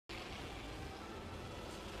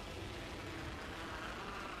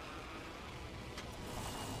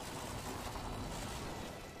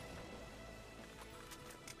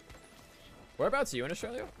Whereabouts are you in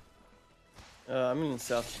Australia? I'm in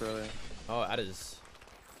South Australia. Oh, that is.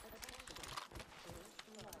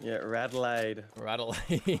 Yeah, Radelaide.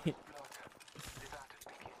 Radelaide.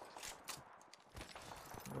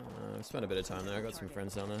 I've spent a bit of time there. I got some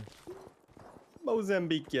friends down there.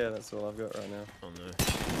 Mozambique, yeah, that's all I've got right now. Oh no.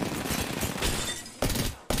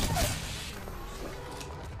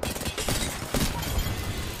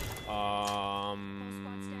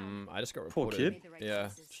 I just got reported. Poor kid. Yeah,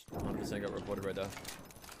 100% got reported right there.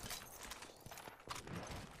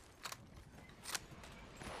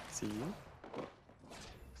 See you.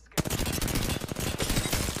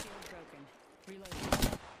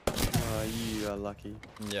 Oh, you are lucky.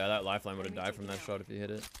 Yeah, that lifeline would have died from that shot if you hit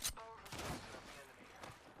it.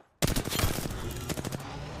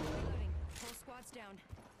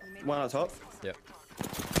 One on top. Yep.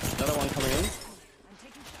 Another one coming in.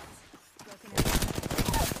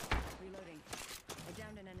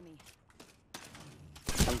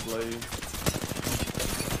 One blue.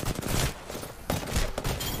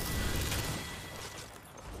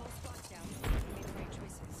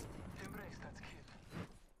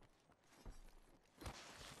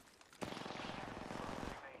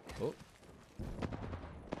 Oh.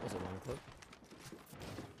 That was a long clip.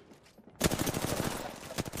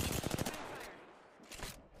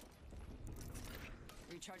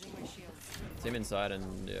 Recharging my shields. It's him inside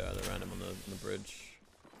and yeah, they ran him on the bridge.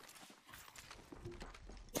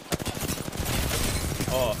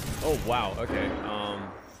 Oh wow, okay.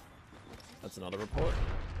 That's another report.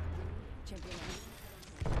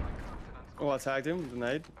 Oh, I tagged him with a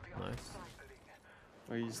nade. Nice.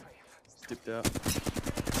 Oh, he's dipped out.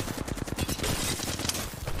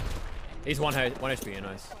 He's one HP,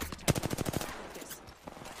 nice.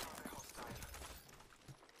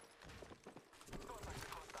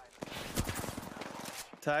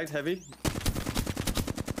 Tagged heavy.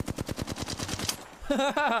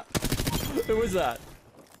 Who was that?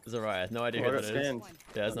 Is it right? I have no idea who that is. Scanned.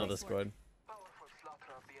 Yeah, it's another squad.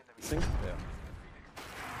 Sink. Yeah.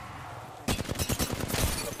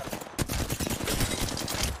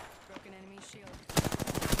 Broken enemy shield.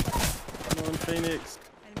 Come on, Phoenix.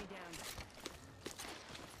 Enemy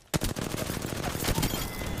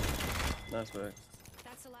down. Nice work.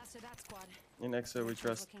 That's the last of that squad. In EXO we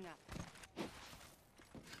trust. Looking up.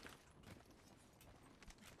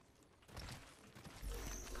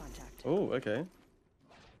 Contact. Oh, okay.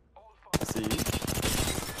 See you.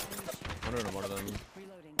 I don't know one of them.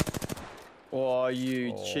 Reloading. Oh,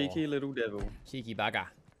 you cheeky little devil. Cheeky bugger.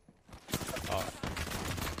 Oh.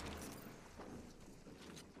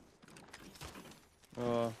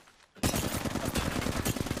 Oh,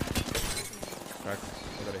 Crack.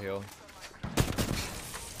 I gotta heal.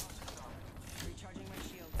 Recharging my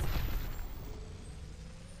shields.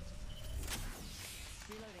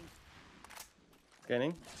 Reloading.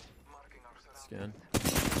 scanning. Scan. I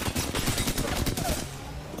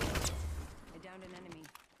downed an enemy.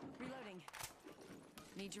 Reloading.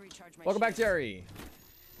 Need to recharge my Welcome back, shields. Jerry.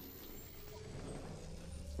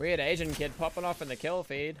 Weird Asian kid popping off in the kill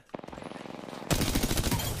feed.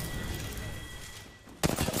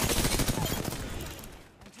 I'm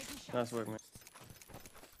taking shots. Nice work, mate.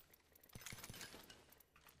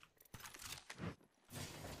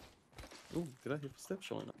 Ooh, did I hit footsteps?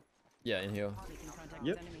 Surely not. Yeah, in here. Taking contact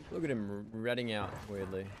Yep. with enemy. Look at him redding out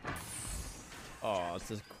weirdly. Oh, it's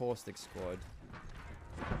this caustic squad.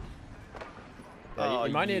 Yeah, Oh,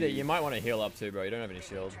 you might need it. You might want to heal up too, bro. You don't have any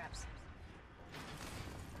shield. Traps.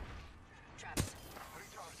 Traps.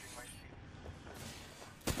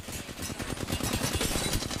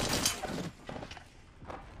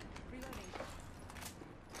 Reloading.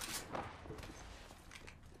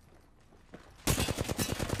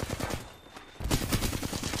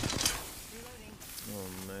 Reloading. Oh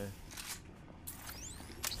man.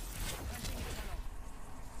 Punching the tunnel.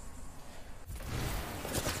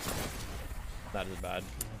 That is bad.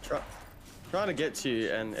 Trying to get to you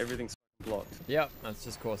and everything's blocked. Yep, that's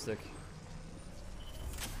just caustic.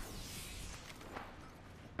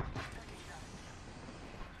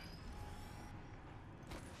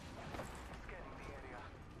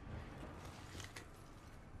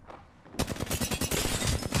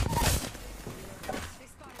 They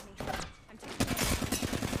spotted me. I'm taking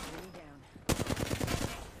enemy down.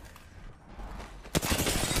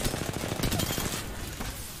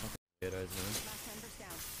 Weirdos, man. Last embers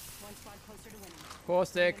down. One squad closer to winning.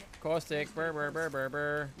 Caustic, caustic, burr burr burr burr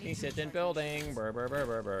burr. He's sitting building, burr burr burr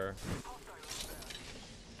burr burr.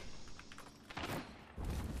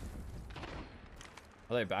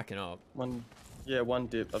 Are they backing up? One, yeah, one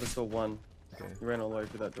dip. I just saw one. Okay. He ran all the way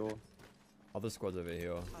through that door. Other squads over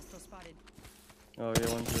here. Hostile spotted. Oh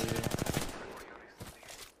yeah, one's here. Yeah.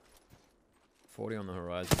 40 on the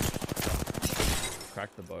horizon.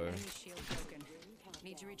 Crack the bow. Enemy shield broken.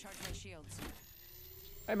 Need to recharge my shields.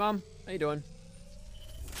 Hey, Mom. How you doing?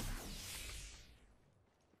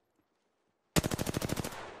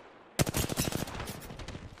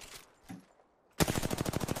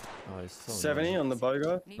 Oh, he's so 70 annoying. on the bow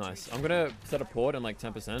guy. Nice. I'm gonna set a port in like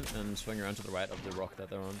 10% and swing around to the right of the rock that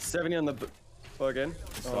they're on. 70 on the bow again.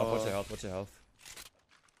 Stop. Watch your health. Watch your health.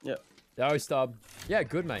 Yep. Oh, stub. Yeah,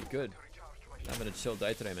 good, mate. Good. Having a chill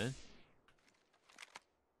day today, man.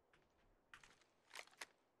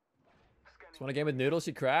 Just want a game with Noodle?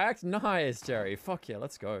 She cracked? Nice, Jerry. Fuck yeah,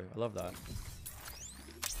 let's go. I love that.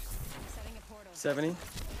 Setting a portal. 70.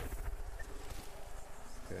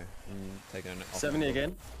 Okay, I'm taking it off. 70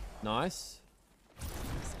 again. Nice. Set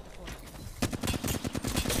the portal.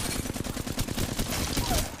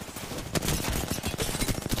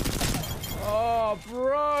 Oh,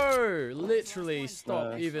 bro! Literally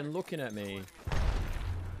stop even looking at me.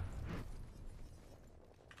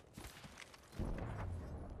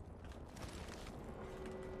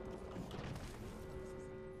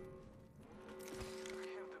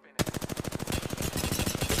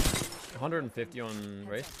 $150 on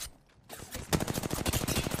Wraith.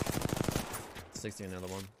 60 on the other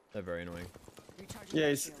one. They're very annoying. Recharging Yeah, my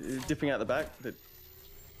he's shields. dipping out the back. But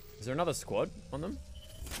Is there another squad on them?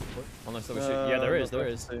 What? Unless they were shooting. Yeah, there is. There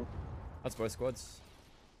is. That's both squads.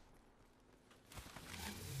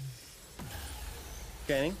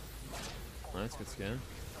 Scanning. Nice, good scan.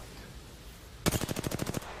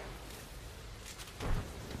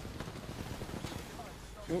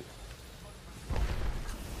 Ooh.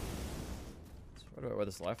 Right about where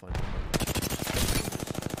this lifeline came from.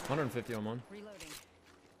 150 on one. Reloading.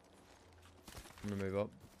 I'm gonna move up.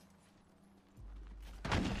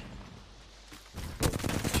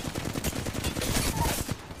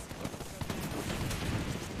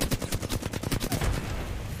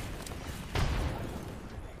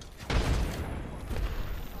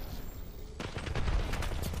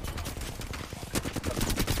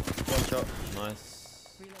 One shot.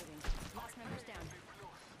 Nice. Reloading. Last member's down.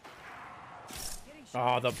 Getting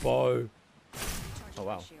Ah, the bow. Recharging Oh,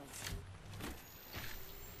 my wow. shields.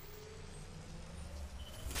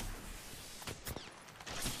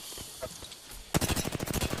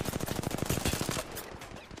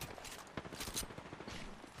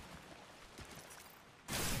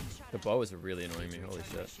 Getting shot The at. bow is really annoying me. Holy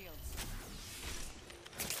Recharging my shit. shields.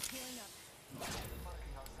 Healing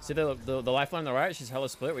up. See the lifeline on the right? She's hella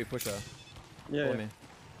split. We push her. Yeah. Follow me.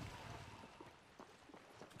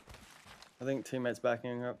 I think teammates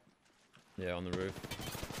backing up. Yeah, on the roof.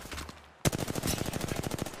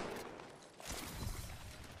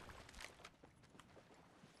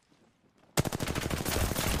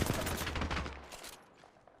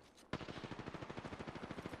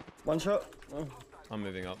 One shot. Oh. I'm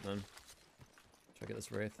moving up then. Try to get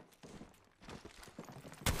this Wraith.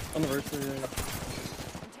 On the roof. Yeah.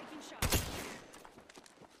 I'm taking shots.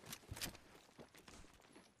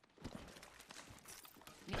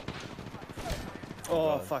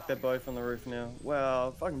 Oh, fuck, they're both on the roof now.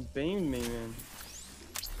 Wow, fucking beamed me, man.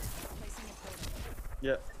 Placing a portal.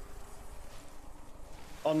 Yep.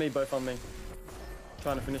 On me, both on me.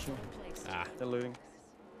 Trying to finish them. Placed. Ah. They're looting.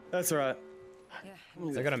 That's alright. Yeah.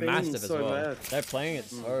 They got a Beaming mastiff as so well. bad. They're playing it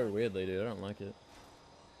so weirdly, dude. I don't like it.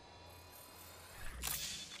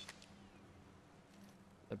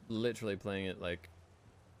 They're literally playing it like,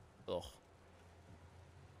 ugh.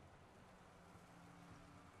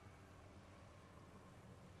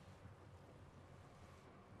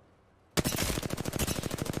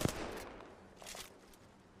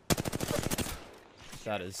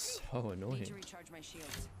 That is so Need annoying. to recharge my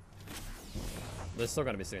shields. They're still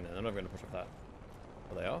going to be sitting there. They're not going to push off that.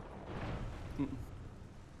 Oh, they are?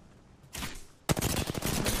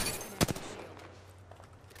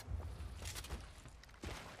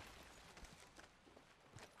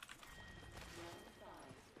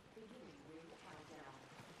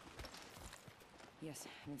 Yes,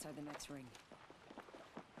 I'm inside the next ring.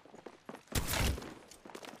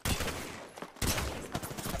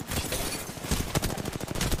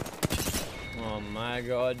 Oh my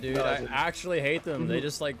god, dude. No, I I didn't. actually hate them. They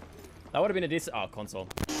just like... That would have been a decent... Oh, console.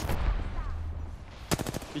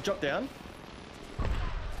 You dropped down?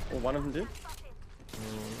 Or one of them did?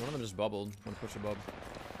 One of them just bubbled. One push a bub.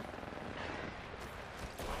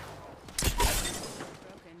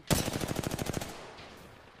 Broken.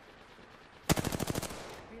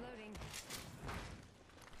 Reloading.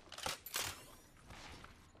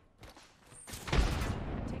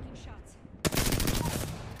 Taking shots.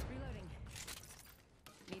 Reloading.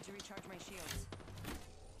 Need to recharge my shields.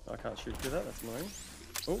 I can't shoot through that, that's annoying.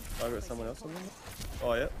 Oh, I got someone else on them.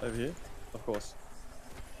 Oh yeah, over here. Of course.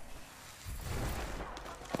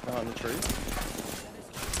 Behind the tree.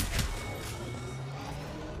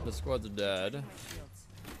 The squad's dead.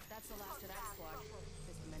 That's the last of that squad.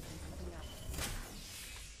 This dimension coming up.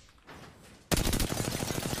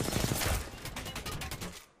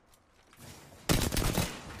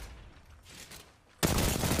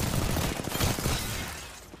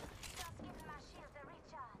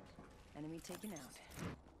 Enemy taken out.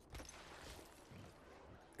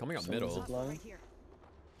 Coming up Someone's middle. zipline. Right here.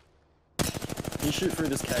 Can you shoot through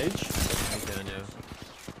this cage? I can, yeah.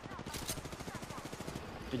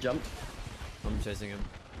 He jumped. I'm chasing him.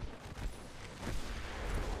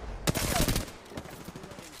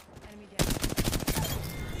 Enemy down.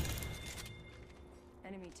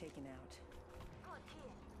 Enemy taken out.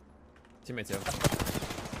 Teammates here.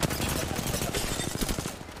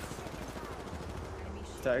 Enemy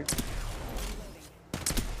shield. Tagged. Reloading.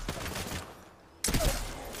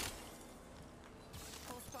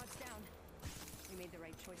 Whole squad's down. We made the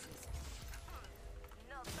right choices.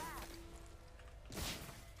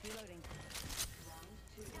 Reloading.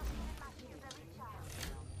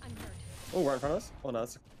 I'm hurt. Oh, right in front of us. Oh no,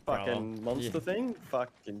 it's a fucking Oh, monster yeah. thing.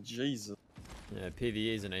 Fucking Jesus. Yeah,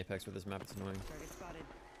 PvE is an Apex with this map. It's annoying. Target spotted.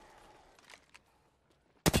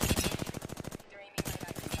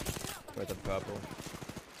 Both are purple.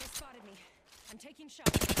 They spotted me. I'm taking shots.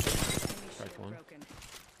 Enemy Cracked shield one. broken.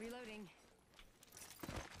 Reloading.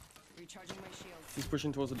 Recharging my shield. He's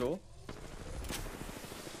pushing towards the door.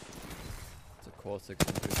 It's a core 6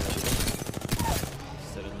 and 2.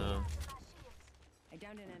 Sit in there. I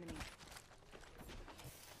downed an enemy.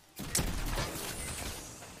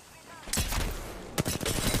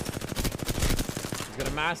 He's got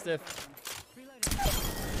a Mastiff. Reloading.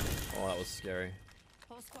 Oh, that was scary.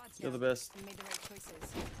 Whole squad's You're down. the best. We made the right choices.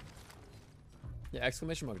 Yeah,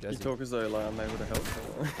 exclamation mark, You Jesse. talk as though like I'm able to help.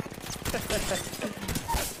 I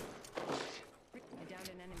downed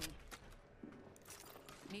an enemy.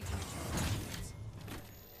 Need to recharge my shields.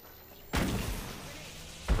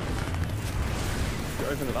 You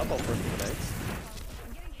open it up, I'll throw grenades.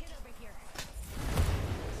 I'm getting hit over here.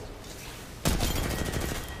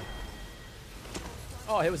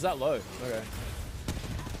 Oh, he was that low. Okay.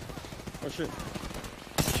 Oh shit.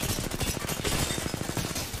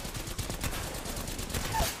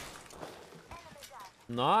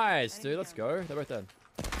 Nice, dude. Let's go. They're both dead.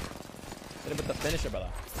 Hit him with the finisher, brother.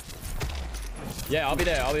 Yeah, I'll be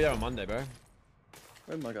there. I'll be there on Monday, bro.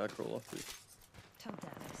 Where'd my guy crawl off to?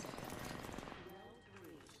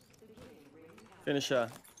 Finisher.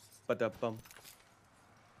 Ba-da-bum.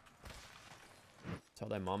 Tell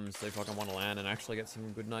their mums they fucking want to land and actually get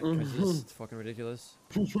some good night kisses. It's fucking ridiculous.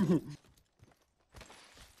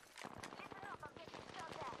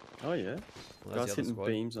 Oh yeah. Well, that's Guys the other hitting squad.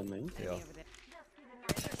 beams on me. Yeah. Enemy over there.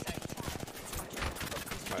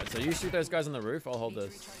 Alright, so you shoot those guys on the roof, I'll hold Need to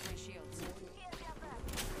this. recharge my shields.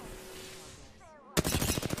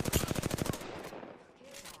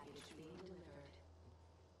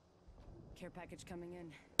 Care package coming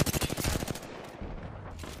in. Broken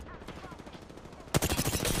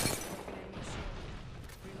enemy shield.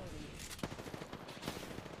 Reloading.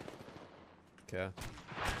 Okay.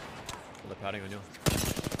 They're padding on you.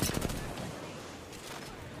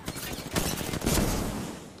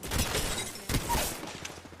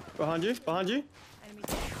 Behind you, behind you. Enemy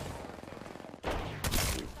down.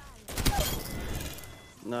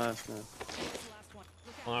 Nice, nice. That's the last one.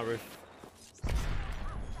 Look out. On that roof.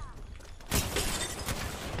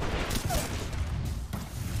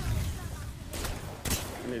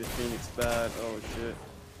 I need a Phoenix bad. Oh shit.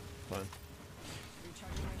 Fine.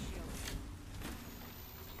 Recharging my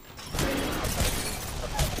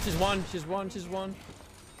shield. She's one, she's one, she's one.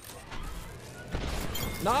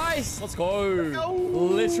 Nice! Let's go!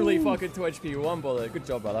 Literally fucking 2 HP, one brother. Good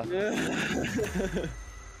job, brother. Yeah.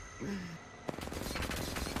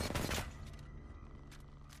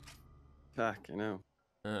 Fuck, you know.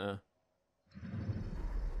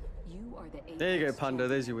 You are the There you go, Apex Panda.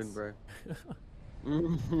 There's your win, champions.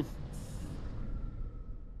 bro.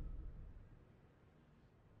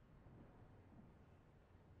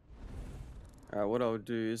 Alright, what I'll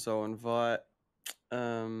do is I'll invite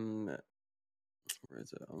where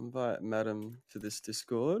is it? I'll invite Madam to this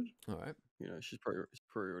Discord. Alright. You know, she's probably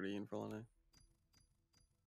already in for all I know.